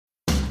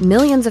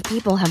Millions of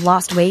people have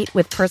lost weight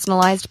with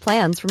personalized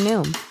plans from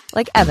Noom.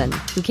 Like Evan,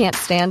 who can't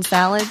stand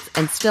salads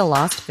and still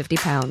lost 50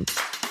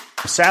 pounds.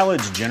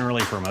 Salads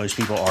generally for most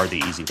people are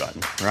the easy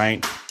button,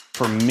 right?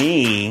 For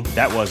me,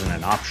 that wasn't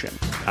an option.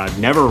 I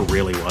never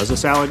really was a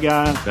salad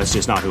guy. That's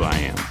just not who I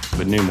am.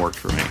 But Noom worked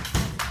for me.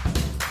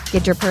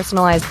 Get your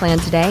personalized plan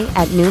today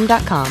at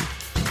Noom.com.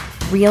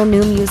 Real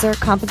Noom user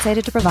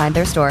compensated to provide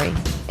their story.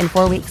 In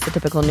 4 weeks, the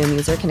typical Noom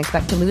user can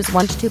expect to lose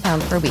 1 to 2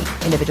 pounds per week.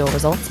 Individual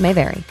results may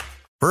vary.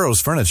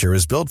 Burrow's furniture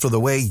is built for the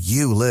way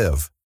you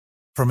live.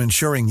 From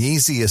ensuring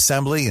easy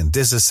assembly and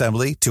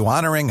disassembly to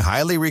honoring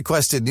highly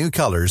requested new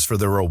colors for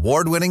their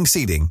award-winning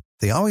seating,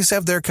 they always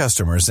have their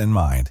customers in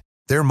mind.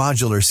 Their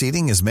modular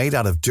seating is made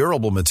out of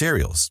durable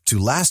materials to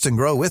last and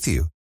grow with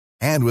you.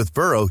 And with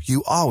Burrow,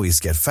 you always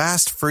get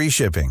fast, free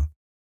shipping.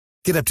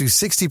 Get up to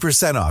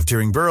 60% off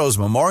during Burrow's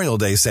Memorial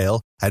Day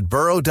sale at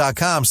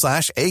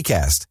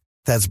burrow.com/ACAST.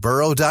 That's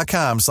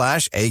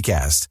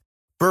burrow.com/ACAST.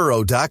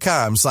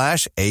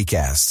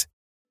 burrow.com/ACAST.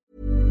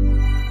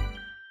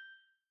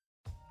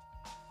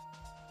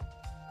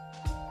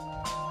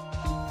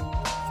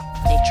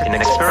 An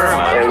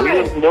experiment. We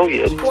don't know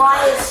yet.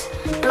 Why is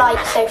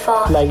light so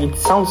fast? Like, it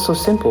sounds so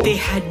simple. They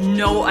had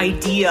no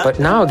idea.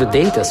 But now the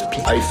data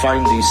speaks. I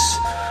find this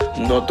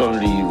not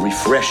only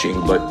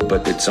refreshing,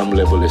 but at some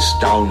level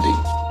astounding.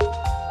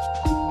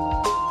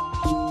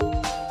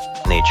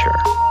 Nature.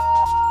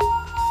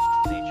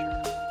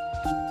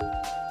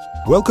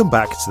 Welcome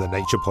back to the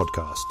Nature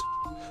Podcast.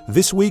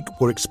 This week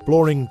we're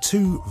exploring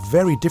two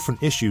very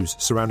different issues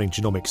surrounding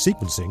genomic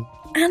sequencing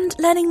and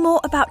learning more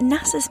about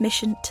NASA's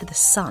mission to the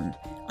Sun.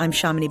 I'm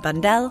Shamini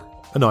Bundell.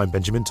 And I'm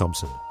Benjamin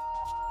Thompson.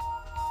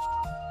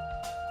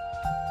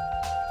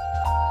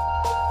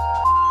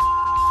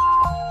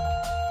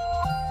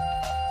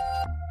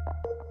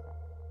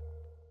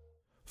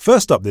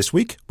 First up this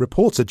week,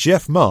 reporter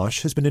Jeff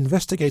Marsh has been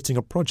investigating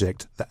a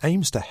project that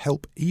aims to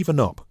help even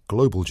up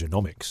global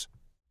genomics.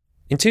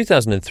 In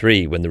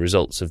 2003, when the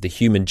results of the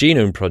Human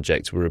Genome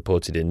Project were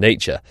reported in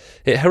Nature,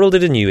 it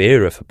heralded a new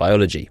era for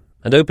biology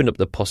and opened up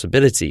the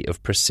possibility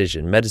of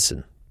precision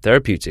medicine,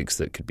 therapeutics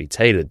that could be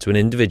tailored to an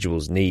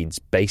individual's needs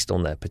based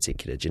on their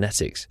particular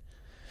genetics.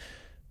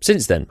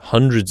 Since then,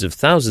 hundreds of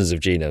thousands of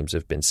genomes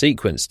have been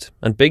sequenced,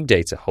 and big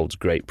data holds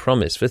great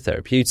promise for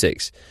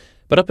therapeutics.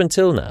 But up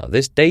until now,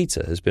 this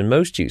data has been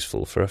most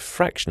useful for a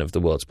fraction of the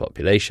world's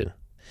population.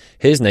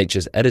 Here's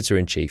Nature's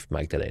editor-in-chief,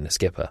 Magdalena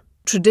Skipper.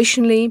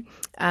 Traditionally,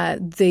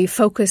 the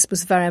focus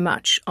was very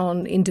much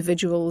on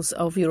individuals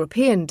of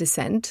European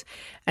descent.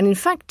 And in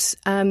fact,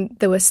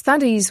 there were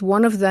studies,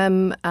 one of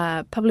them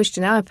published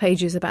in our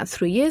pages about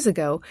 3 years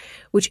ago,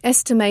 which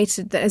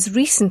estimated that as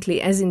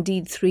recently as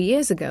indeed 3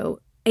 years ago,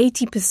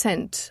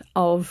 80%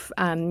 of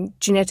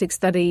genetic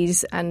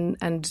studies and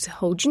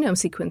whole genome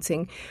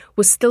sequencing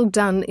was still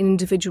done in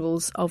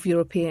individuals of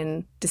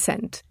European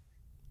descent.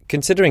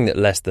 Considering that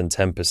less than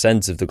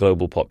 10% of the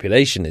global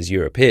population is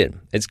European,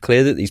 it's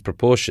clear that these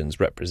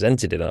proportions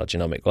represented in our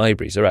genomic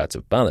libraries are out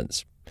of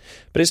balance.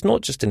 But it's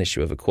not just an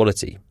issue of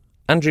equality.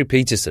 Andrew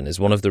Peterson is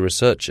one of the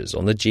researchers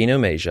on the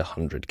Genome Asia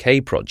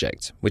 100K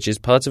project, which is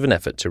part of an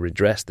effort to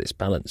redress this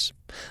balance.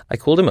 I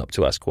called him up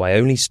to ask why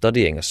only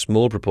studying a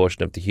small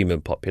proportion of the human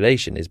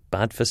population is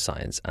bad for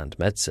science and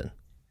medicine.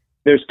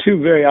 There's two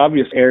very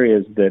obvious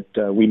areas that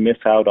we miss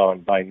out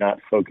on by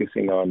not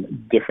focusing on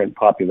different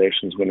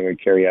populations when we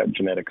carry out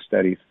genetic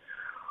studies.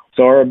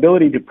 So our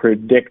ability to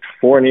predict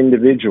for an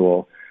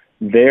individual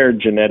their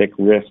genetic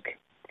risk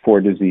for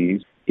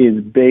disease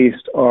is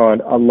based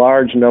on a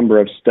large number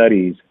of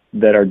studies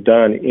that are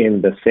done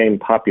in the same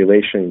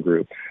population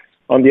group.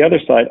 On the other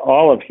side,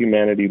 all of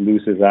humanity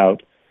loses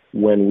out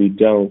when we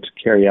don't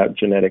carry out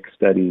genetic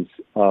studies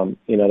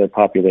in other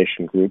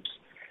population groups,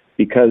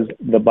 because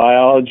the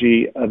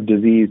biology of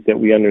disease that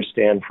we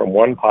understand from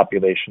one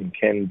population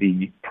can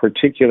be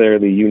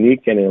particularly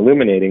unique and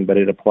illuminating, but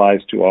it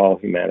applies to all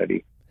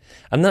humanity.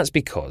 And that's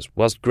because,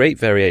 whilst great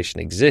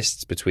variation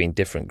exists between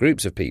different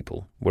groups of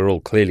people, we're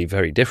all clearly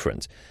very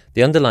different,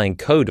 the underlying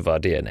code of our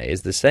DNA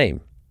is the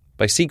same.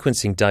 By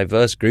sequencing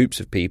diverse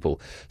groups of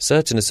people,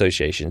 certain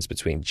associations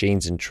between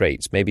genes and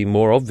traits may be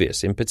more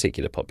obvious in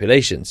particular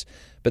populations,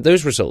 but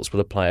those results will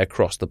apply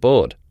across the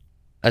board.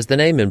 As the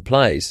name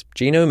implies,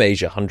 Genome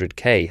Asia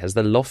 100K has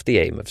the lofty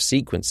aim of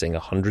sequencing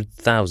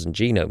 100,000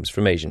 genomes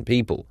from Asian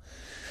people.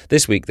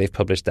 This week they've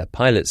published their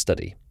pilot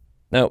study.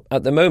 Now,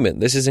 at the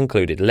moment, this has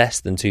included less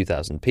than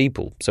 2,000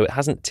 people, so it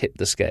hasn't tipped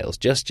the scales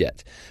just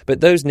yet.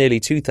 But those nearly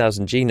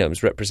 2,000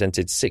 genomes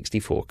represented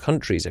 64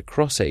 countries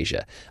across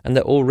Asia, and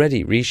they're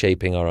already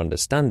reshaping our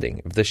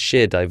understanding of the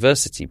sheer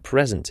diversity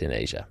present in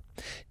Asia.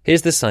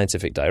 Here's the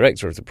scientific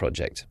director of the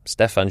project,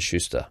 Stefan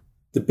Schuster.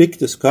 The big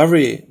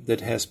discovery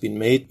that has been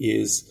made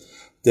is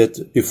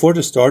that before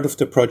the start of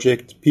the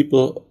project,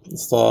 people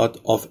thought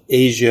of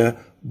Asia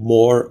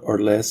more or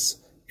less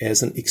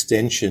as an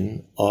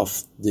extension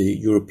of the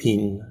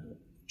European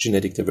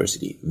genetic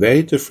diversity.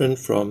 Very different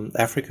from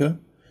Africa,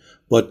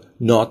 but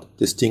not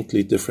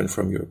distinctly different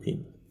from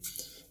European.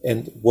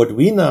 And what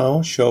we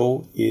now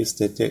show is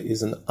that there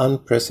is an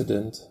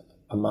unprecedented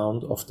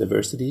amount of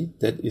diversity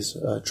that is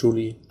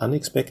truly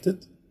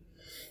unexpected.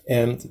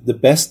 And the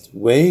best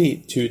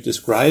way to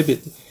describe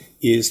it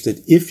is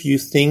that if you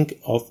think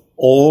of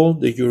all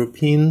the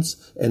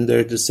Europeans and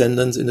their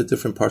descendants in the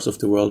different parts of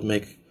the world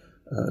make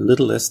a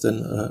little less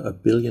than a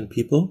billion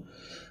people,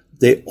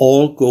 they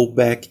all go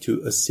back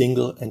to a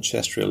single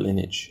ancestral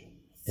lineage.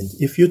 And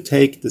if you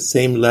take the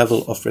same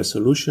level of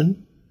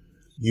resolution,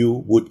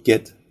 you would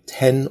get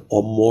 10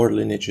 or more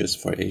lineages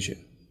for Asia.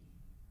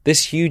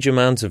 This huge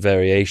amount of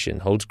variation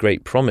holds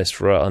great promise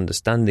for our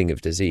understanding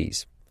of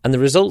disease. And the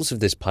results of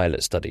this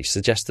pilot study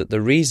suggest that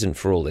the reason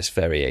for all this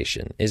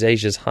variation is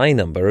Asia's high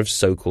number of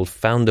so-called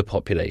founder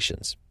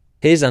populations.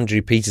 Here's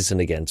Andrew Peterson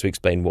again to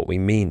explain what we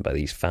mean by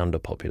these founder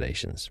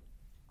populations.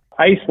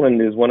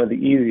 Iceland is one of the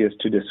easiest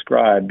to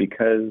describe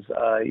because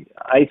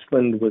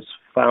Iceland was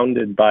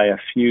founded by a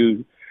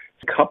few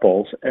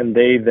couples, and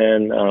they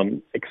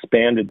then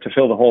expanded to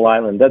fill the whole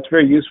island. That's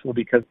very useful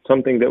because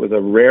something that was a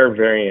rare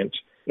variant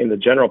in the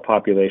general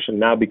population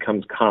now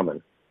becomes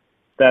common.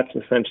 That's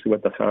essentially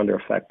what the founder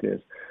effect is.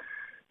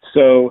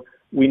 So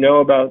we know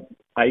about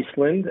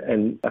Iceland,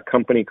 and a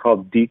company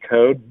called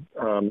deCODE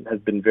has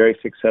been very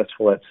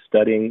successful at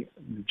studying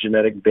the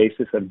genetic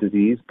basis of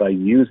disease by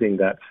using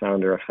that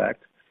founder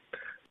effect.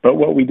 But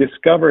what we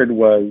discovered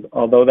was,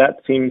 although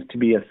that seems to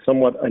be a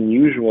somewhat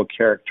unusual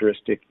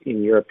characteristic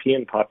in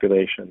European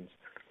populations,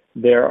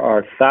 there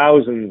are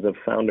thousands of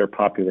founder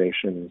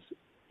populations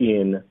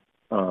in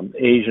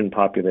Asian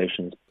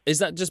populations. Is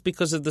that just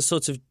because of the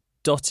sort of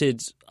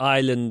dotted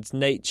island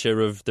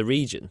nature of the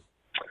region?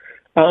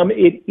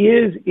 It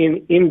is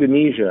in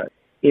Indonesia.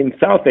 In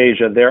South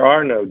Asia, there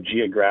are no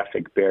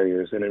geographic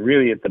barriers, and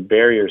really the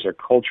barriers are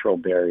cultural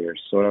barriers.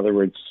 So in other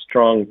words,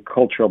 strong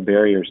cultural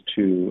barriers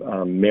to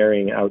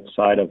marrying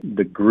outside of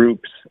the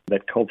groups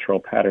that cultural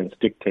patterns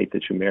dictate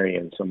that you marry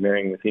in, so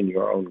marrying within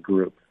your own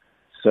group.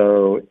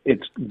 So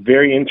it's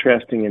very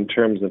interesting in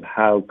terms of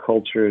how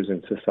cultures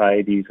and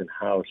societies and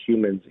how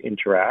humans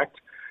interact,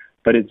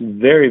 but it's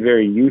very,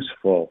 very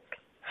useful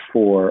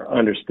for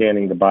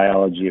understanding the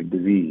biology of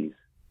disease.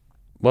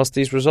 Whilst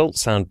these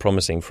results sound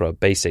promising for our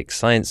basic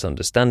science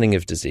understanding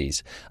of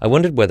disease, I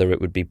wondered whether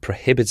it would be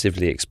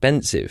prohibitively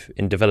expensive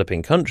in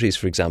developing countries,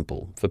 for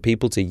example, for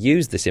people to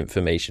use this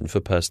information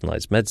for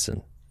personalized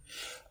medicine.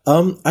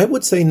 I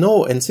would say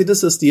no. And see,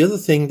 this is the other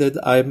thing that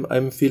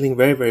I'm feeling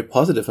very, very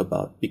positive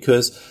about,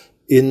 because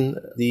in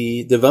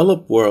the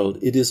developed world,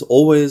 it is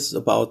always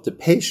about the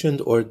patient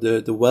or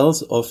the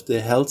wealth of the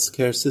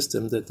healthcare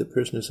system that the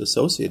person is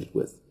associated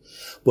with.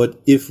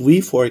 But if we,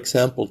 for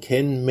example,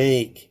 can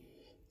make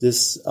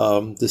this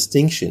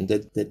distinction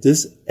that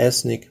this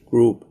ethnic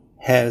group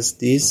has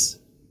this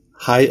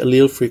high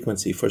allele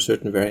frequency for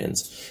certain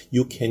variants,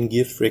 you can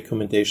give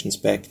recommendations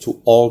back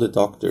to all the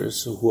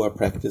doctors who are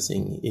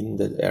practicing in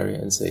that area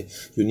and say,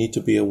 you need to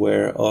be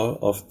aware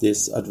of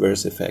this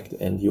adverse effect,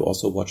 and you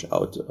also watch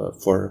out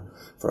for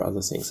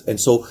other things. And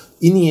so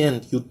in the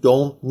end, you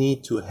don't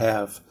need to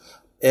have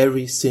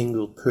every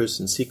single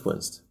person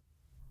sequenced.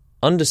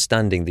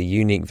 Understanding the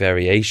unique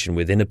variation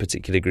within a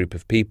particular group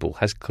of people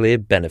has clear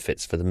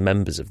benefits for the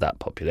members of that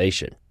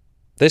population.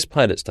 This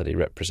pilot study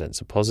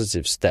represents a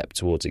positive step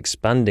towards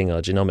expanding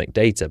our genomic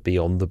data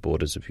beyond the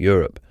borders of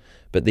Europe,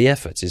 but the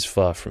effort is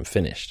far from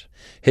finished.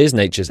 Here's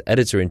Nature's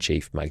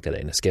editor-in-chief,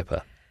 Magdalena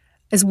Skipper.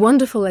 As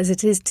wonderful as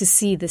it is to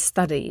see this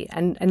study,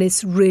 and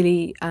it's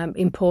really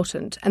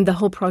important, and the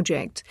whole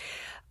project,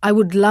 I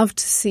would love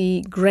to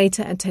see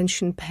greater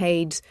attention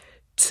paid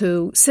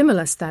to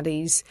similar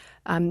studies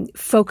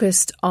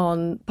focused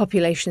on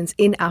populations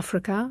in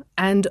Africa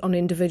and on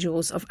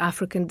individuals of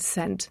African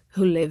descent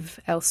who live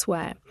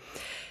elsewhere.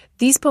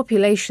 These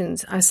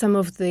populations are some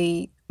of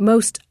the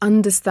most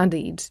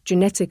understudied,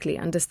 genetically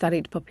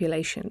understudied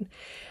population.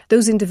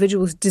 Those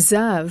individuals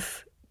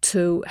deserve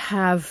to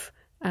have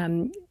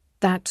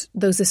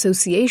those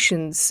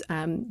associations,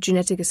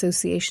 genetic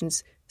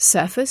associations,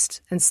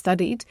 surfaced and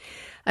studied.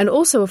 And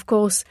also, of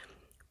course,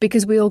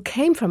 because we all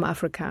came from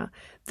Africa,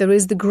 there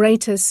is the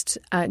greatest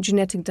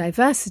genetic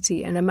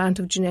diversity and amount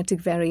of genetic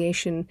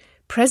variation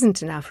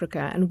present in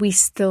Africa, and we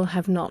still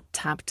have not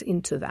tapped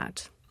into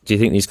that. Do you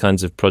think these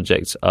kinds of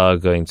projects are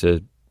going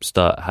to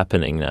start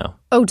happening now?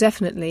 Oh,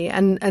 definitely.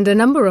 And a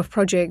number of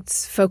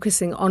projects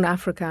focusing on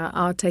Africa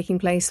are taking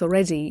place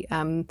already.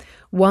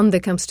 One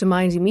that comes to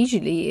mind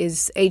immediately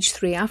is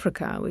H3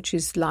 Africa, which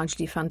is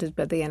largely funded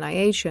by the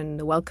NIH and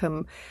the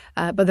Wellcome.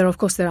 But there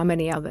are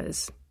many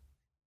others.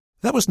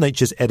 That was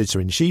Nature's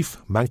editor-in-chief,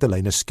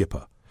 Magdalena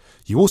Skipper.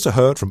 You also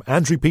heard from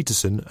Andrew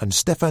Peterson and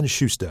Stefan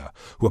Schuster,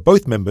 who are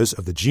both members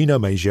of the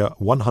Genome Asia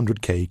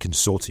 100K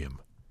Consortium.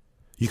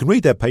 You can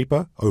read their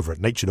paper over at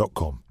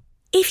nature.com.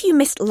 If you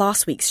missed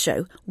last week's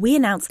show, we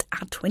announced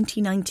our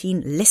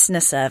 2019 listener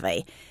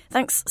survey.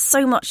 Thanks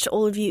so much to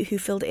all of you who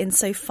filled it in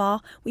so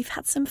far. We've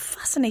had some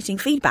fascinating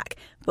feedback,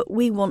 but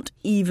we want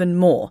even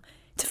more.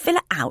 To fill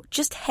it out,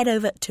 just head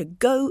over to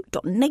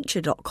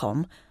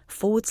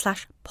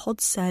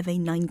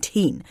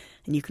go.nature.com/podsurvey19,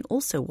 and you can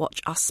also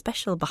watch our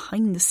special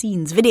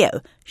behind-the-scenes video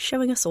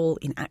showing us all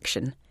in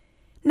action.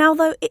 Now,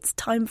 though, it's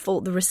time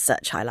for the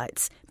research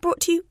highlights, brought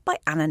to you by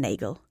Anna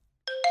Nagel.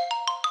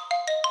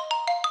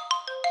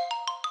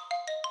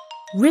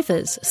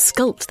 Rivers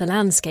sculpt the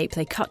landscape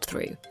they cut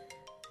through.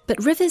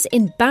 But rivers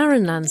in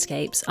barren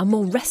landscapes are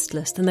more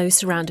restless than those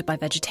surrounded by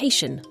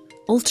vegetation,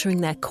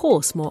 altering their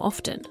course more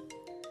often.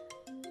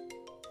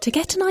 To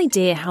get an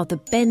idea how the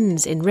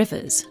bends in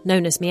rivers,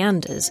 known as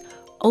meanders,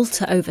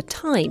 alter over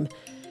time,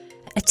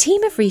 a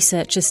team of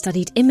researchers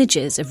studied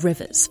images of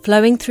rivers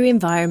flowing through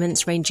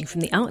environments ranging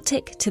from the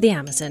Arctic to the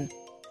Amazon.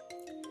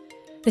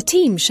 The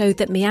team showed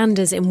that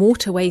meanders in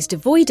waterways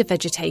devoid of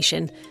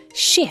vegetation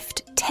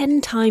shift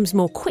 10 times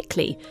more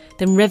quickly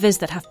than rivers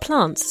that have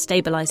plants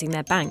stabilising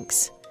their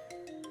banks.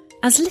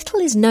 As little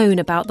is known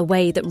about the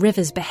way that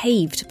rivers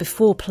behaved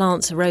before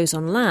plants arose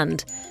on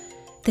land,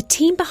 the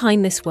team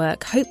behind this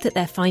work hope that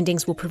their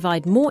findings will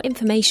provide more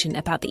information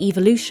about the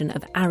evolution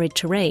of arid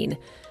terrain,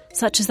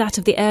 such as that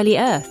of the early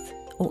Earth,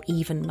 or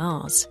even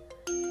Mars.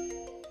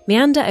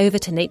 Meander over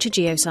to Nature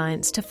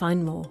Geoscience to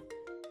find more.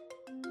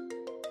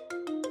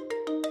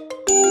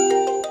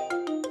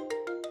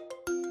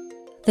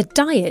 The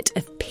diet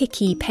of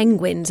picky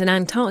penguins in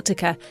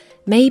Antarctica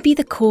may be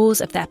the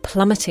cause of their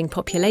plummeting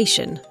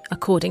population,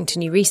 according to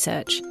new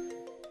research.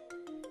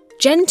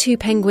 Gen 2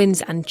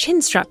 penguins and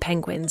chinstrap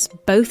penguins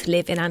both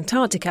live in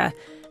Antarctica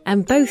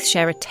and both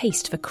share a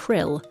taste for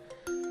krill.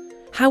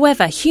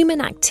 However,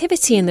 human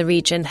activity in the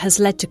region has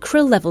led to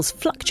krill levels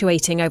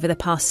fluctuating over the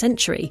past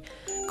century,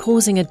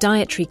 causing a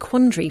dietary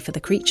quandary for the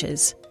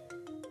creatures.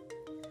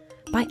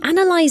 By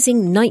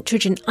analysing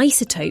nitrogen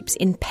isotopes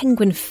in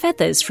penguin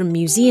feathers from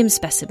museum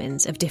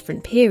specimens of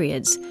different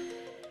periods,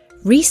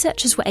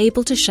 researchers were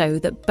able to show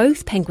that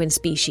both penguin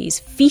species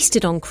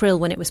feasted on krill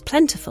when it was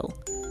plentiful.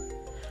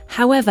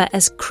 However,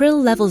 as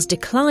krill levels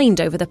declined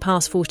over the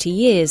past 40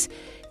 years,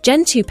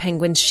 Gen 2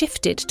 penguins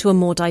shifted to a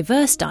more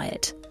diverse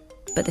diet,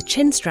 but the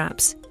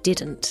chinstraps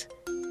didn't.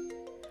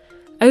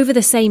 Over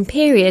the same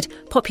period,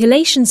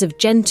 populations of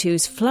Gen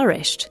 2s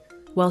flourished,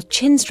 while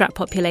chinstrap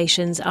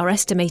populations are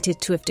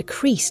estimated to have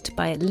decreased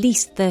by at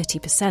least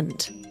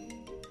 30%.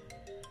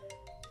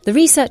 The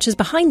researchers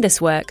behind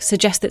this work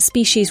suggest that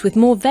species with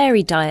more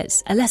varied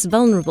diets are less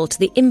vulnerable to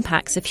the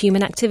impacts of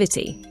human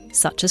activity,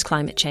 such as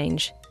climate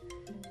change.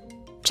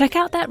 Check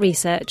out that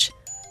research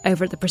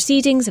over at the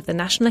Proceedings of the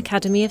National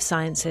Academy of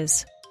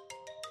Sciences.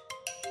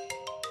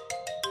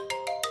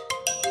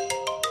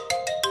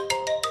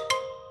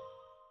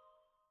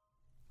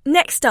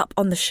 Next up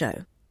on the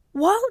show,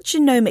 while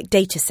genomic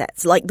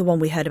datasets like the one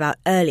we heard about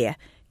earlier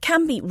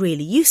can be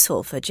really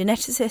useful for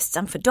geneticists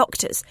and for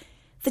doctors,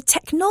 the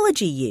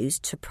technology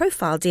used to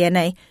profile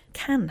DNA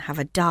can have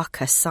a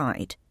darker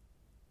side.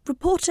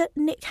 Reporter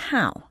Nick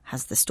Howe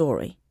has the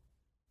story.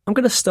 I'm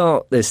going to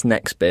start this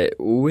next bit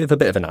with a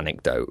bit of an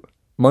anecdote.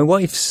 My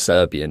wife's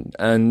Serbian,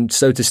 and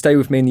so to stay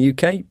with me in the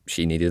UK,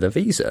 she needed a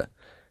visa.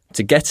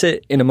 To get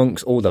it, in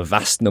amongst all the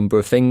vast number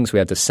of things we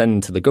had to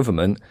send to the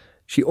government,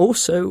 she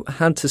also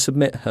had to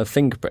submit her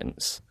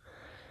fingerprints.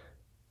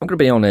 I'm going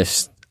to be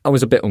honest, I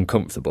was a bit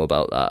uncomfortable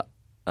about that.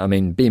 I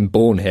mean, being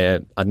born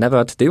here, I'd never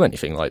had to do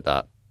anything like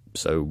that.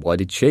 So why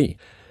did she?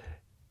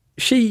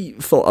 She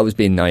thought I was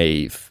being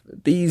naive.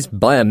 These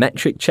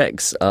biometric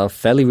checks are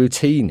fairly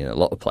routine in a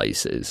lot of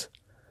places.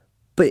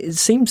 But it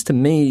seems to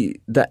me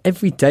that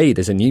every day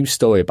there's a news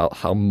story about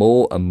how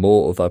more and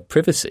more of our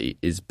privacy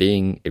is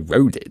being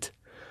eroded.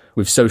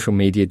 With social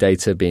media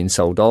data being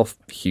sold off,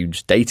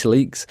 huge data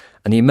leaks,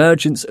 and the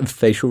emergence of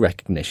facial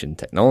recognition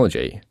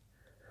technology.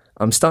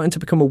 I'm starting to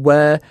become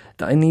aware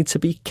that I need to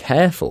be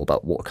careful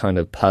about what kind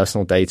of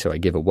personal data I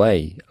give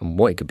away and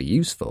what it could be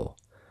used for.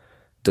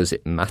 Does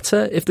it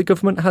matter if the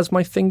government has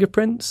my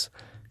fingerprints?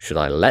 Should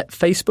I let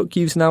Facebook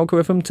use an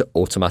algorithm to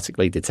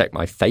automatically detect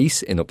my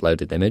face in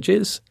uploaded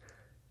images?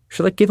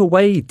 Should I give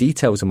away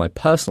details of my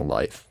personal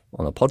life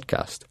on a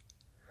podcast?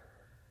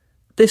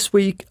 This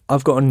week,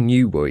 I've got a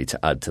new worry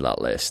to add to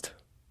that list.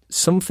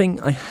 Something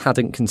I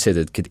hadn't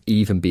considered could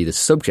even be the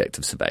subject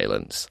of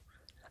surveillance.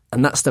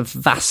 And that's the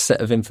vast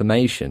set of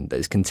information that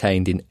is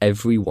contained in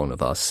every one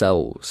of our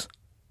cells,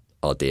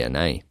 our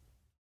DNA.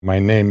 My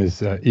name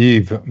is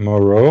Yves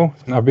Moreau.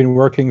 I've been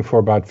working for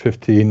about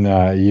 15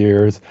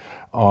 years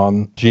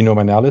on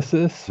genome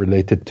analysis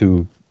related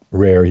to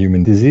rare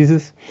human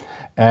diseases.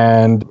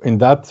 And in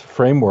that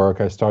framework,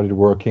 I started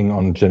working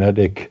on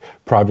genetic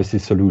privacy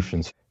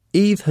solutions.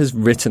 Yves has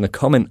written a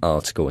comment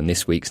article in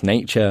this week's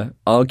Nature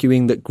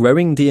arguing that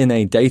growing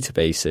DNA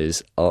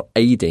databases are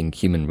aiding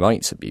human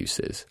rights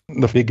abuses.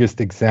 The biggest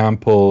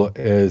example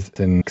is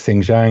in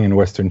Xinjiang in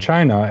Western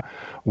China,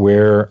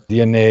 where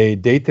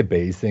DNA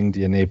databasing,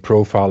 DNA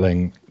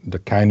profiling, the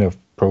kind of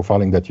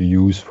profiling that you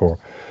use for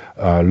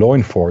law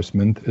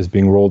enforcement, is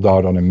being rolled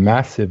out on a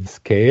massive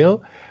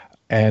scale.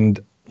 And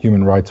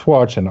Human Rights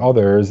Watch and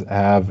others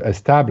have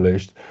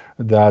established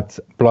that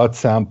blood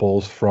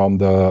samples from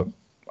the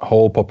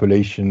whole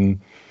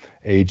population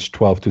aged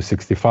 12 to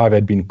 65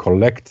 had been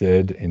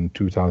collected in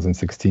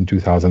 2016,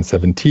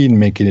 2017,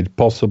 making it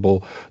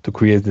possible to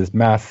create this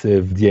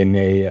massive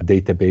DNA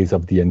database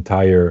of the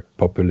entire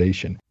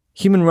population.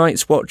 Human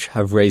Rights Watch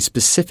have raised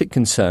specific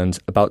concerns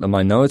about the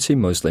minority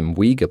Muslim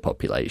Uyghur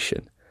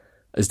population,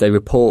 as they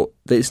report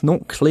that it's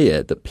not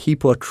clear that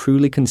people are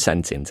truly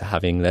consenting to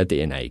having their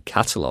DNA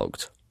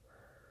catalogued.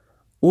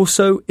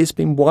 Also, it's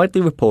been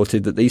widely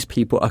reported that these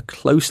people are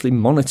closely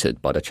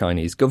monitored by the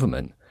Chinese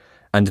government,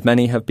 and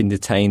many have been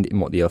detained in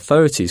what the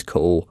authorities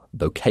call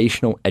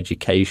vocational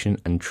education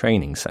and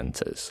training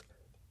centres.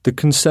 The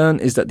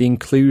concern is that the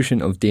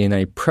inclusion of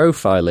DNA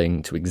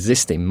profiling to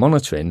existing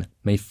monitoring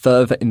may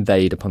further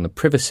invade upon the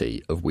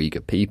privacy of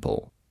Uyghur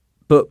people.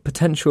 But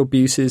potential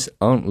abuses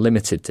aren't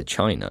limited to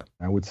China.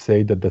 I would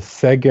say that the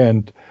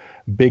second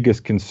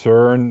biggest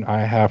concern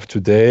I have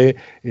today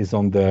is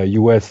on the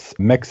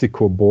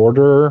US-Mexico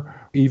border.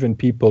 Even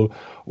people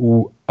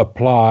who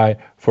apply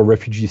for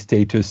refugee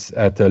status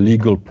at a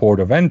legal port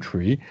of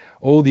entry,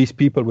 all these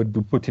people would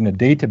be put in a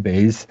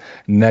database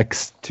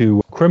next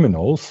to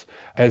criminals,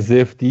 as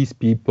if these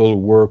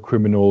people were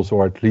criminals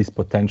or at least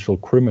potential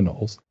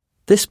criminals.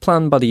 This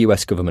plan by the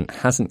US government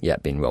hasn't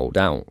yet been rolled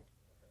out.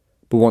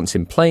 But once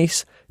in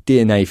place,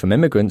 DNA from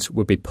immigrants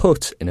would be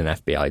put in an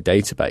FBI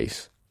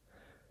database.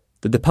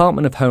 The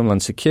Department of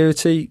Homeland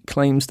Security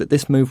claims that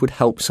this move would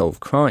help solve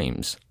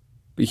crimes,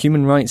 but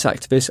human rights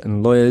activists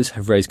and lawyers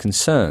have raised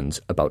concerns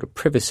about the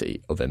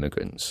privacy of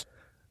immigrants.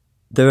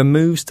 There are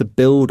moves to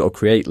build or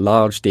create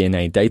large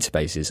DNA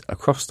databases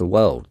across the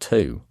world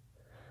too.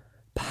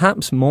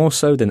 Perhaps more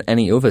so than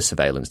any other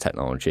surveillance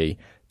technology,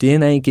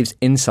 DNA gives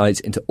insights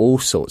into all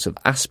sorts of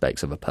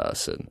aspects of a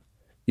person: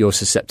 your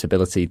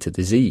susceptibility to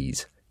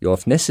disease, your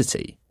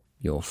ethnicity,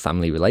 your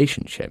family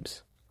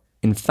relationships.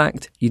 In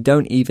fact, you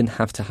don't even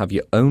have to have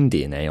your own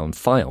DNA on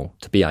file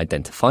to be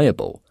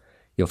identifiable.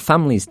 Your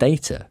family's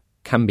data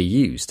can be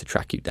used to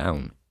track you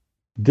down.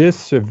 This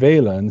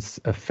surveillance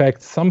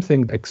affects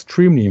something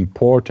extremely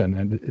important,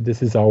 and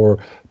this is our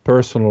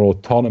personal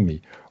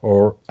autonomy,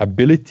 or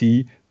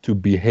ability to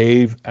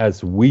behave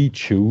as we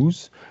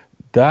choose.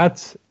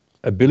 That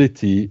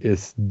ability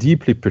is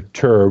deeply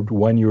perturbed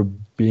when you're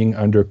being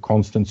under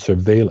constant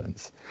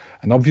surveillance.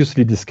 And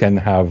obviously this can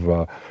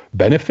have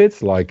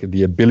benefits, like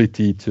the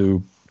ability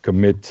to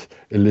commit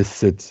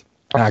illicit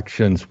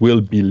actions will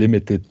be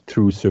limited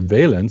through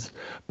surveillance,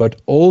 but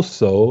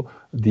also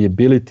the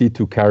ability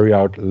to carry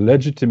out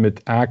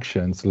legitimate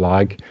actions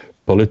like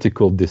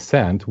political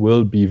dissent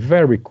will be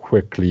very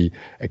quickly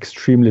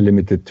extremely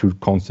limited through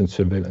constant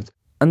surveillance.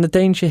 And the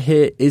danger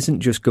here isn't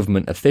just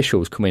government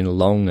officials coming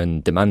along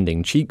and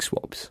demanding cheek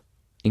swabs.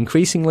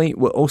 Increasingly,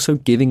 we're also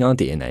giving our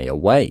DNA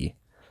away.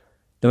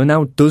 There are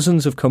now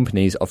dozens of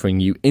companies offering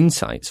you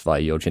insights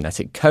via your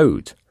genetic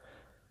code.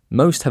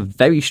 Most have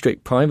very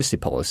strict privacy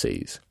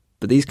policies,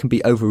 but these can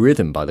be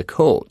overridden by the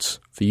courts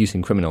for use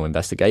in criminal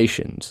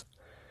investigations.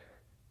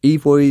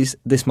 Eve worries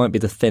this might be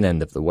the thin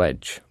end of the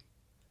wedge.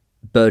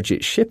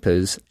 Birgit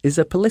Schippers is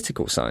a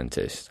political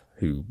scientist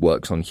who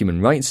works on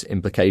human rights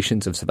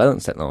implications of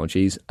surveillance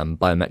technologies and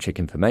biometric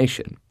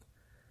information.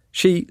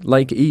 She,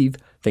 like Eve,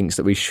 thinks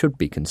that we should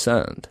be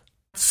concerned.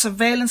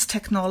 Surveillance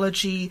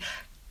technology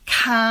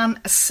can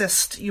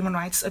assist human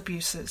rights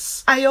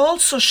abuses. I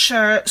also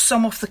share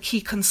some of the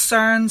key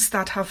concerns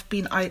that have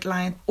been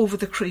outlined over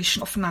the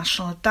creation of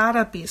national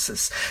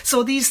databases.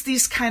 So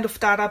these kind of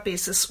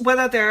databases,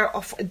 whether they're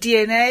of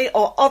DNA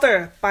or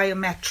other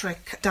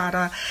biometric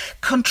data,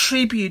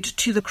 contribute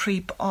to the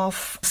creep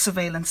of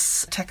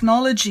surveillance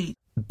technology.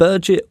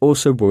 Birgit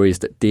also worries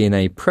that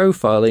DNA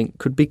profiling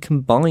could be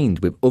combined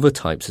with other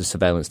types of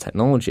surveillance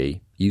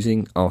technology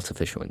using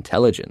artificial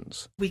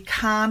intelligence. We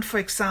can, for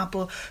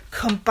example,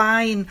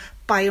 combine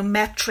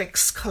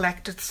biometrics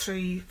collected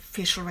through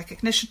facial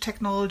recognition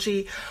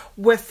technology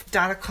with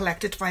data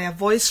collected via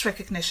voice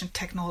recognition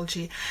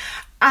technology.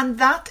 And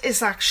that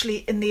is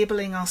actually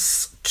enabling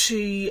us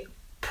to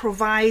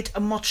provide a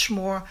much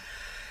more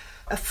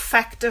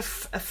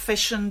effective,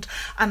 efficient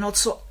and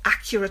also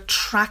accurate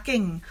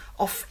tracking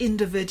of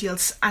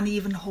individuals and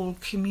even whole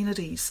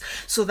communities.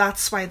 So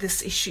that's why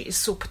this issue is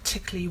so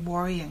particularly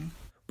worrying.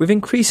 With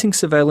increasing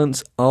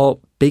surveillance, are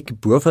Big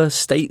Brother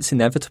states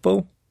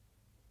inevitable?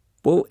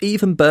 Well,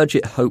 even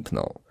Birgit hope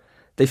not.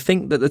 They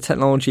think that the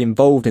technology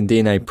involved in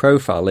DNA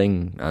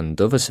profiling and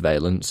other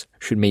surveillance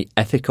should meet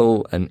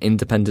ethical and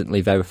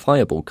independently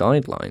verifiable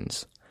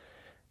guidelines.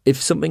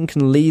 If something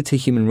can lead to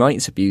human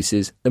rights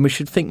abuses, then we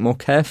should think more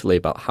carefully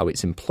about how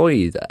it's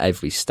employed at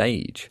every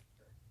stage.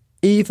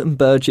 Eve and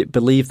Birgit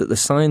believe that the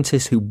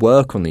scientists who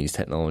work on these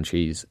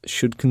technologies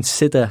should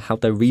consider how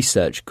their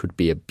research could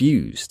be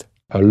abused.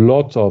 A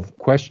lot of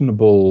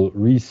questionable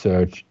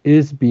research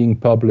is being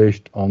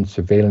published on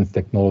surveillance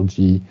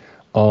technology,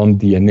 on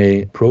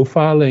DNA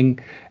profiling,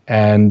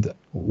 and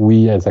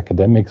we as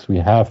academics, we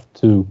have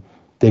to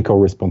take our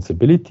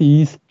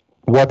responsibilities.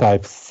 What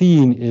I've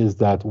seen is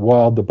that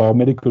while the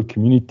biomedical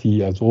community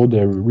has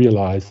already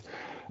realized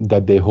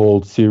that they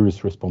hold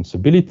serious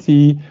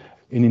responsibility,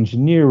 in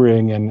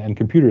engineering and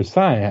computer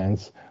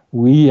science,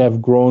 we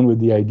have grown with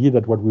the idea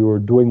that what we were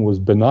doing was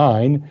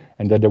benign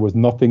and that there was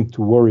nothing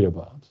to worry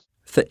about.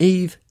 For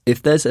Eve,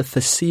 if there's a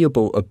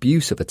foreseeable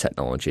abuse of a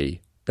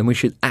technology, then we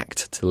should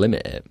act to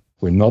limit it.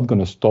 We're not going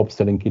to stop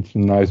selling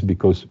kitchen knives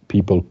because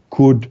people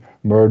could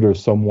murder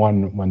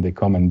someone when they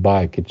come and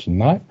buy a kitchen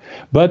knife.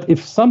 But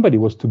if somebody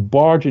was to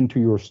barge into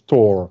your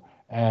store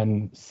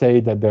and say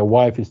that their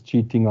wife is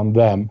cheating on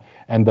them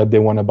and that they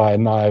want to buy a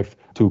knife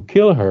to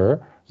kill her,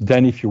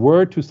 then if you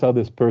were to sell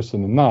this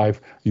person a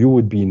knife, you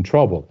would be in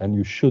trouble, and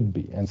you should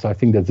be. And so I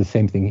think that's the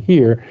same thing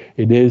here.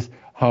 It is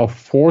how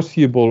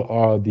foreseeable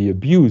are the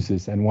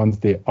abuses, and once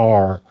they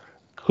are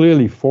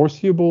clearly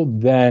foreseeable,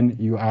 then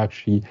you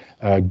actually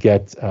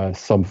get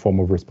some form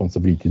of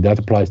responsibility. That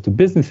applies to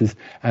businesses,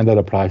 and that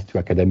applies to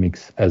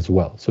academics as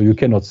well. So you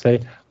cannot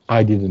say,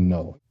 I didn't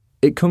know.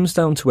 It comes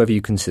down to whether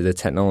you consider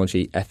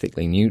technology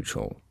ethically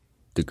neutral.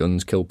 Do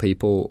guns kill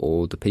people,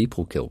 or do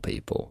people kill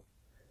people?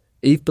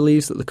 Eve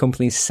believes that the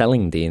companies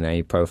selling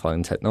DNA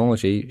profiling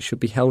technology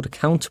should be held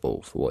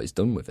accountable for what is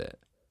done with it.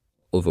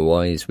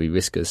 Otherwise, we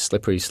risk a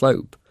slippery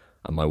slope,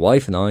 and my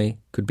wife and I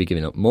could be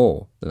giving up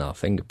more than our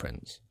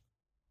fingerprints.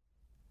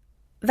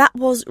 That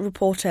was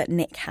reporter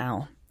Nick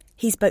Howe.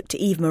 He spoke to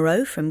Eve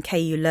Moreau from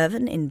KU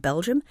Leuven in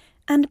Belgium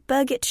and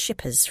Birgit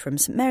Schippers from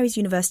St Mary's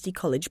University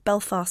College,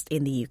 Belfast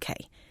in the UK.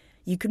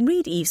 You can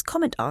read Eve's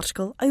comment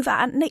article over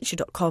at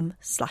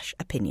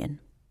nature.com/opinion.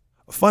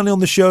 Finally on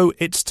the show,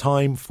 it's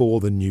time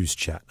for the news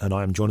chat, and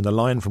I am joined on the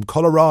line from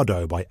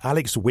Colorado by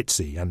Alex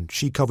Whitsey, and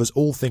she covers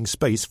all things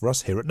space for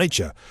us here at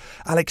Nature.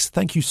 Alex,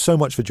 thank you so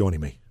much for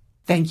joining me.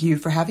 Thank you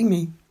for having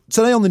me.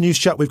 Today on the news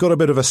chat, we've got a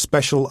bit of a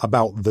special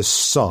about the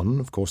sun,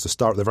 of course, the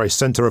star at the very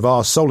centre of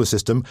our solar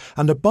system,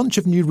 and a bunch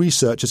of new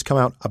research has come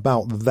out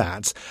about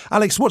that.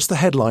 Alex, what's the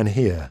headline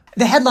here?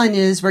 The headline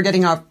is we're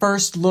getting our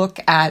first look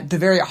at the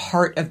very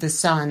heart of the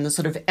sun, the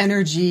sort of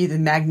energy, the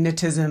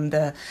magnetism,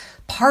 the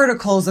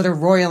particles that are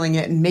roiling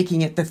it and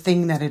making it the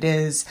thing that it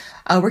is.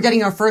 We're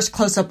getting our first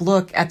close-up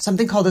look at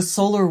something called a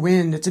solar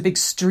wind. It's a big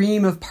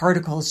stream of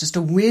particles, just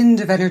a wind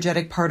of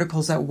energetic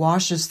particles that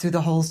washes through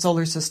the whole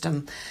solar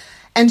system.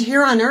 And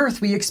here on Earth,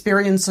 we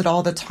experience it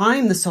all the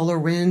time. The solar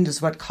wind is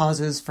what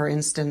causes, for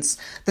instance,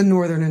 the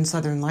northern and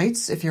southern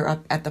lights if you're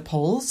up at the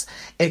poles.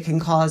 It can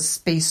cause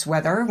space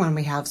weather when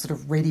we have sort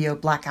of radio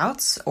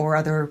blackouts or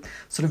other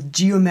sort of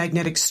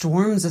geomagnetic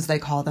storms, as they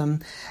call them.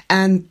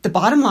 And the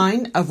bottom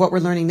line of what we're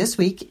learning this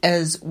week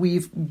is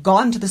we've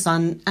gone to the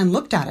sun and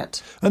looked at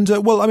it. And,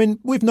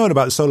 we've known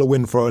about solar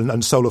wind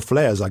and solar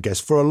flares, I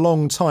guess, for a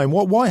long time.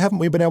 Why haven't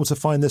we been able to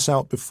find this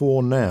out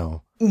before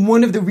now?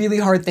 One of the really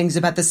hard things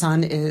about the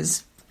sun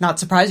is, not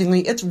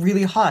surprisingly, it's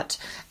really hot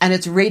and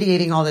it's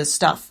radiating all this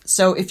stuff.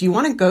 So if you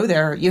want to go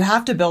there, you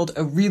have to build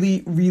a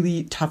really,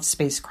 really tough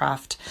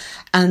spacecraft.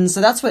 And so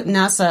that's what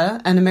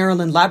NASA and a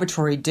Maryland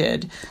laboratory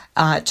did.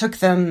 It took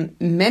them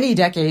many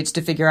decades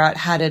to figure out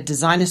how to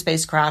design a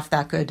spacecraft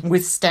that could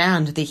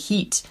withstand the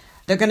heat.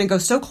 They're going to go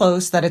so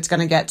close that it's going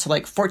to get to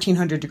like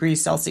 1400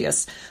 degrees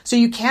Celsius. So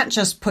you can't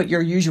just put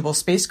your usual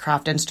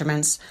spacecraft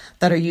instruments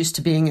that are used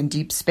to being in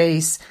deep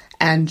space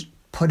and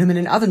put them in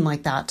an oven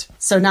like that.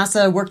 So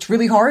NASA worked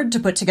really hard to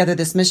put together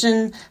this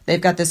mission.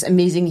 They've got this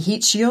amazing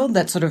heat shield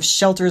that sort of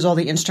shelters all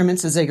the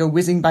instruments as they go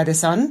whizzing by the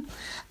sun.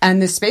 And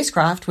this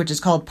spacecraft, which is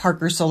called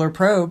Parker Solar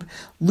Probe,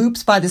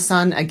 loops by the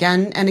sun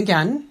again and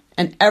again.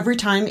 And every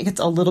time it gets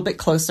a little bit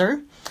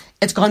closer.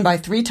 It's gone by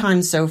 3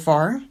 times so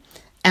far.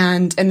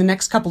 And in the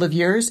next couple of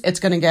years, it's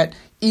going to get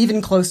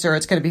even closer.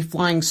 It's going to be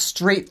flying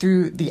straight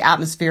through the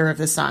atmosphere of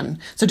the sun.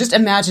 So just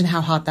imagine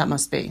how hot that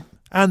must be.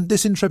 And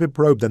this Intrepid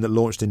probe then that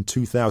launched in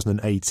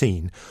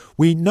 2018,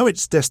 we know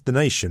its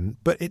destination,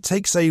 but it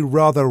takes a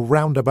rather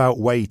roundabout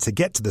way to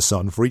get to the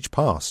sun for each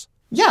pass.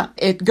 Yeah,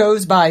 it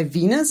goes by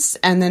Venus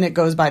and then it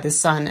goes by the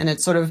sun, and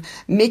it's sort of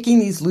making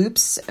these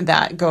loops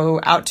that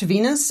go out to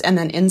Venus and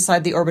then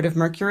inside the orbit of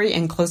Mercury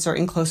and closer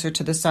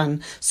to the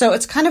sun. So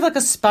it's kind of like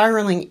a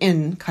spiraling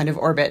in kind of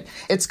orbit.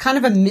 It's kind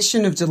of a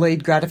mission of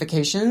delayed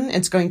gratification.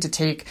 It's going to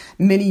take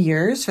many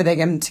years for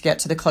them to get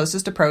to the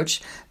closest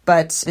approach,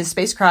 but the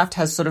spacecraft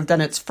has sort of done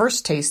its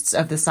first tastes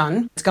of the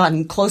sun. It's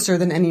gotten closer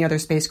than any other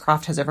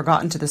spacecraft has ever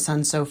gotten to the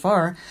sun so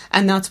far,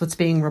 and that's what's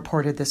being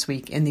reported this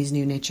week in these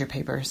new Nature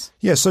papers.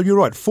 Yeah, so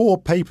you're right,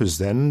 4 papers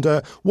then.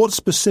 And what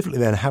specifically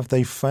then have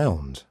they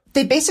found?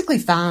 They basically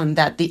found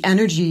that the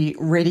energy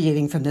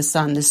radiating from the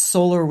sun, this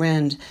solar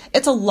wind,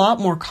 it's a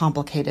lot more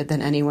complicated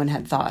than anyone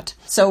had thought.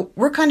 So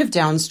we're kind of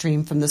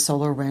downstream from the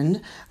solar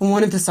wind.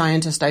 One of the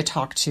scientists I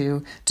talked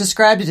to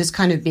described it as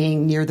kind of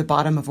being near the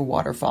bottom of a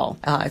waterfall.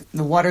 If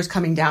the water's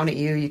coming down at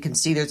you, you can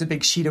see there's a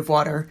big sheet of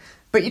water,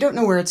 but you don't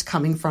know where it's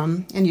coming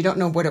from, and you don't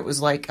know what it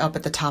was like up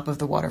at the top of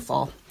the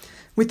waterfall.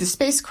 With the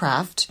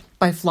spacecraft,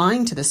 by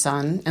flying to the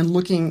sun and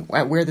looking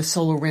at where the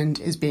solar wind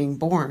is being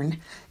born,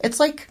 it's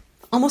like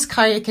almost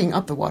kayaking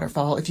up the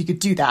waterfall, if you could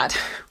do that.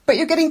 But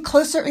you're getting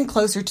closer and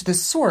closer to the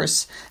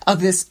source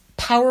of this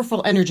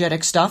powerful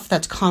energetic stuff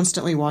that's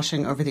constantly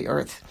washing over the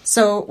Earth.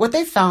 So what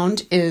they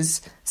found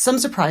is some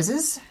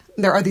surprises.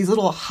 There are these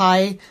little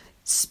high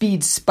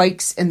speed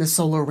spikes in the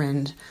solar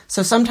wind.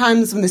 So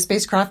sometimes when the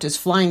spacecraft is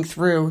flying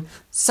through,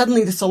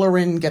 suddenly the solar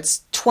wind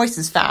gets twice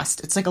as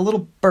fast. It's like a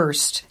little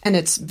burst, and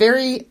it's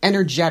very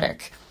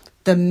energetic.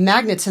 The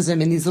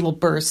magnetism in these little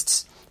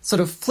bursts sort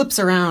of flips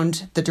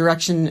around the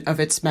direction of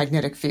its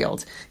magnetic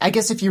field. I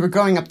guess if you were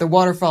going up the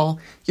waterfall,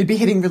 you'd be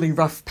hitting really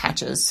rough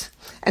patches.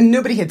 And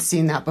nobody had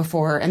seen that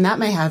before, and that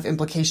may have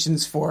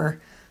implications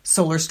for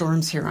solar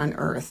storms here on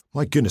Earth.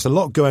 My goodness, a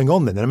lot going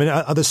on then. I mean,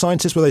 are the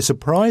scientists, were they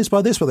surprised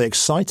by this? Were they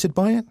excited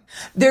by it?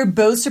 They're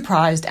both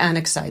surprised and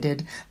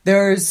excited.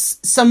 There's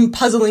some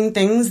puzzling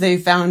things they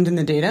found in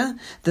the data.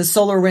 The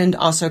solar wind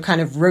also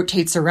kind of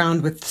rotates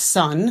around with the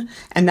sun,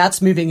 and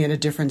that's moving at a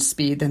different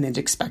speed than they'd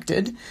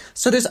expected.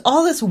 So there's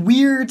all this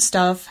weird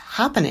stuff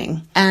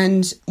happening.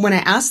 And when I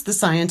asked the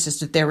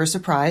scientists if they were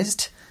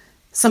surprised,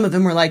 some of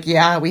them were like,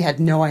 yeah, we had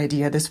no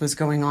idea this was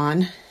going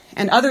on.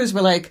 And others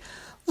were like,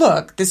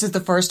 look, this is the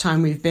first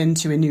time we've been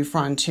to a new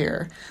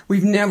frontier.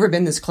 We've never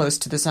been this close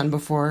to the sun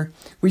before.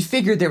 We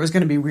figured there was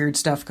going to be weird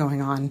stuff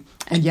going on.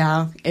 And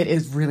yeah, it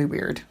is really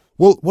weird.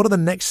 Well, what are the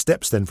next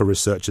steps then for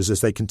researchers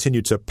as they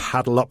continue to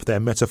paddle up their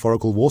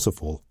metaphorical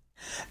waterfall?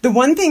 The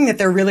one thing that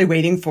they're really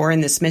waiting for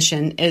in this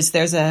mission is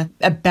there's a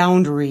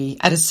boundary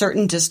at a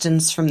certain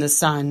distance from the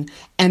sun,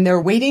 and they're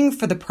waiting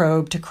for the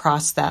probe to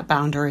cross that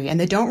boundary, and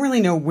they don't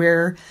really know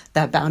where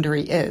that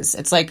boundary is.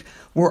 It's like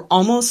we're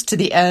almost to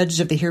the edge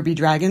of the Here Be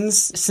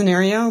Dragons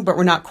scenario, but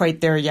we're not quite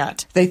there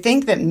yet. They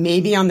think that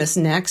maybe on this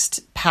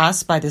next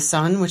pass by the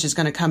sun, which is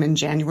going to come in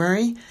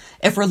January,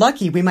 if we're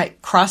lucky, we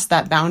might cross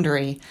that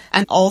boundary,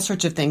 and all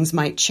sorts of things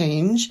might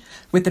change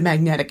with the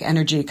magnetic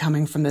energy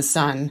coming from the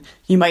sun.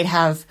 You might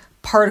have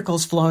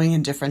particles flowing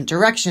in different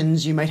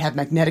directions. You might have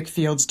magnetic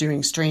fields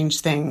doing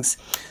strange things.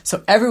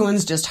 So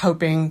everyone's just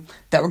hoping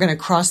that we're going to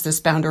cross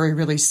this boundary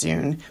really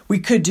soon. We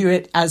could do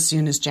it as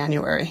soon as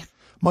January.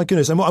 My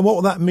goodness. And what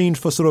will that mean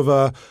for sort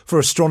of for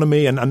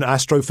astronomy and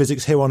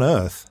astrophysics here on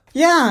Earth?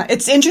 Yeah,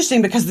 it's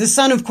interesting because the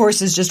sun, of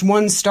course, is just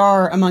one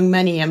star among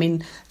many. I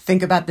mean,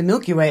 think about the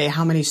Milky Way,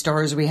 how many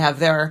stars we have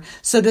there.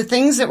 So the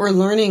things that we're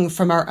learning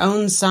from our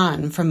own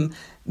sun, from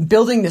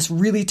building this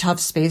really tough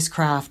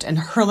spacecraft and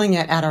hurling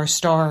it at our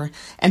star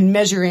and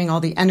measuring all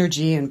the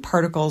energy and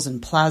particles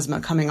and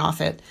plasma coming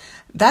off it,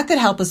 that could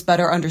help us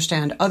better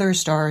understand other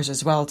stars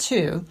as well,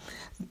 too.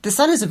 The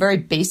sun is a very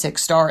basic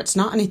star. It's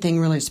not anything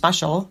really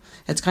special.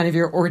 It's kind of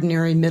your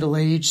ordinary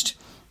middle-aged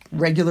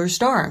regular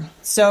star.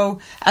 So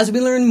as we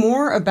learn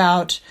more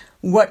about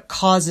what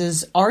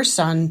causes our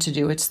sun to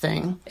do its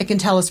thing, it can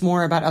tell us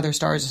more about other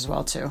stars as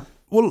well, too.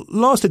 Well,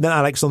 lastly then,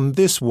 Alex, on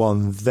this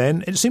one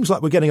then, it seems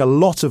like we're getting a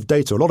lot of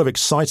data, a lot of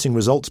exciting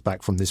results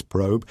back from this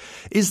probe.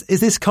 Is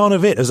this kind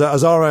of it? Has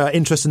our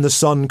interest in the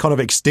sun kind of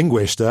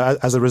extinguished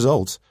as a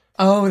result?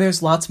 Oh,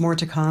 there's lots more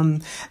to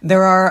come.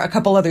 There are a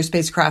couple other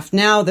spacecraft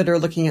now that are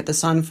looking at the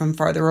sun from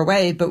farther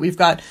away, but we've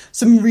got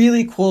some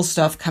really cool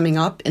stuff coming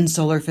up in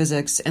solar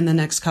physics in the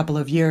next couple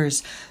of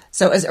years.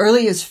 So as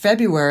early as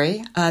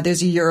February,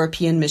 there's a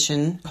European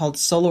mission called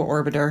Solar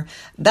Orbiter.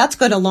 That's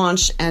going to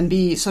launch and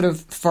be sort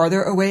of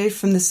farther away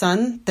from the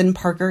sun than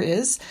Parker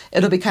is.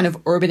 It'll be kind of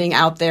orbiting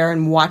out there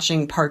and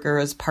watching Parker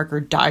as Parker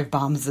dive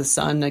bombs the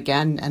sun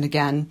again and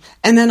again.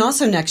 And then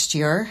also next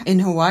year in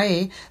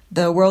Hawaii,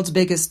 the world's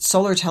biggest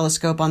solar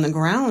telescope on the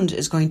ground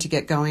is going to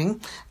get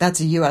going. That's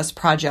a U.S.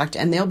 project,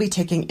 and they'll be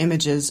taking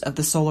images of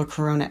the solar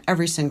corona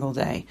every single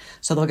day.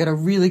 So they'll get a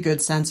really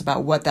good sense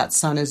about what that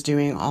sun is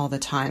doing all the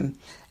time.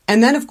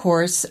 And then, of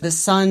course, the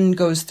sun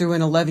goes through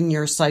an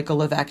 11-year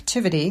cycle of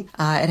activity.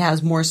 It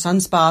has more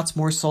sunspots,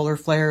 more solar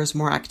flares,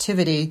 more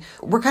activity.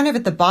 We're kind of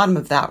at the bottom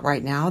of that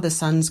right now. The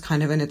sun's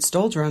kind of in its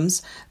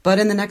doldrums. But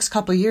in the next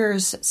couple of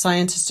years,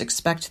 scientists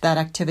expect that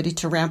activity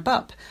to ramp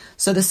up.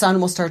 So the sun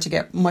will start to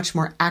get much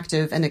more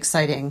active and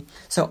exciting.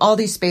 So all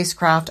these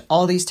spacecraft,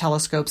 all these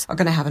telescopes are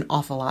going to have an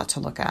awful lot to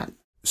look at.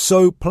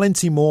 So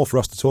plenty more for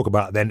us to talk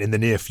about then in the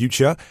near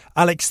future.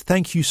 Alex,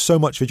 thank you so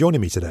much for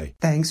joining me today.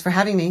 Thanks for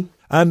having me.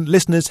 And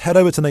listeners, head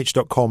over to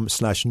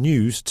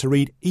nature.com/news to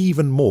read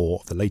even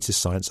more of the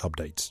latest science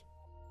updates.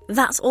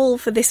 That's all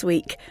for this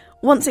week.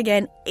 Once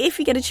again, if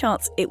you get a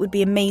chance, it would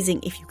be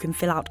amazing if you can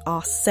fill out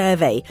our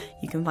survey.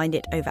 You can find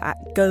it over at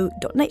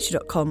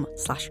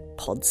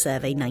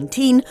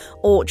go.nature.com/podsurvey19,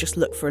 or just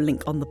look for a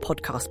link on the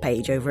podcast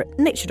page over at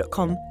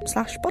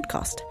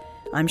nature.com/podcast.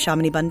 I'm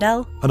Shamini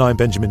Bundell. And I'm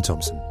Benjamin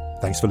Thompson.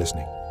 Thanks for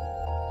listening.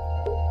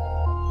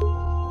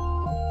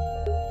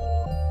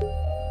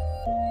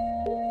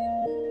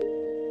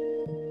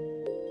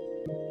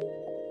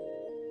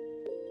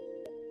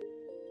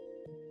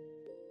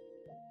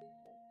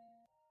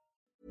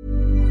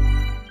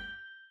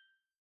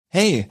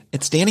 Hey,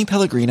 it's Danny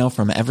Pellegrino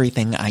from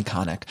Everything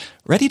Iconic.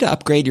 Ready to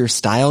upgrade your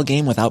style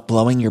game without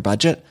blowing your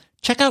budget?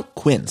 Check out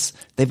Quince.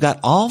 They've got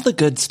all the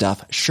good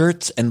stuff,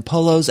 shirts and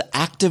polos,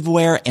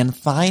 activewear, and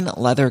fine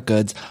leather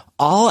goods,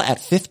 all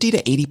at 50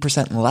 to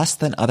 80% less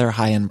than other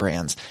high-end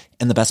brands.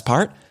 And the best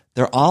part?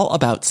 They're all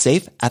about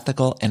safe,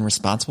 ethical, and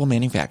responsible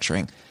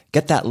manufacturing.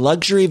 Get that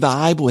luxury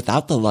vibe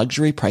without the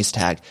luxury price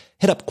tag.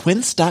 Hit up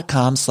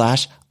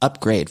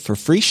quince.com/upgrade for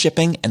free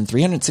shipping and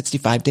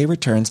 365-day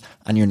returns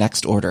on your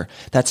next order.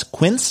 That's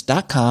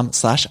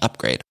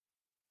quince.com/upgrade.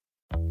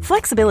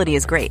 Flexibility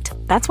is great.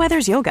 That's why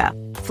there's yoga.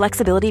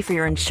 Flexibility for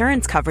your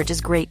insurance coverage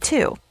is great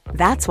too.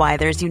 That's why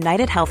there's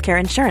United Healthcare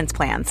Insurance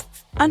Plans.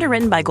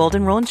 Underwritten by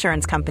Golden Rule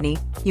Insurance Company,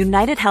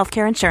 United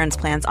Healthcare Insurance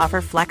Plans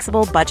offer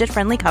flexible,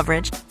 budget-friendly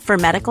coverage for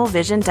medical,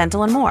 vision,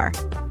 dental, and more.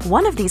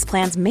 One of these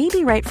plans may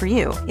be right for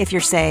you if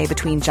you're, say,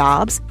 between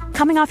jobs,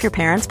 coming off your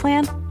parents'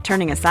 plan,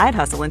 turning a side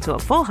hustle into a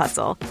full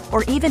hustle,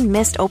 or even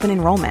missed open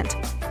enrollment.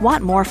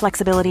 Want more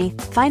flexibility?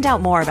 Find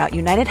out more about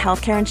United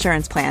Healthcare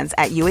Insurance Plans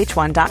at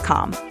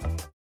uh1.com.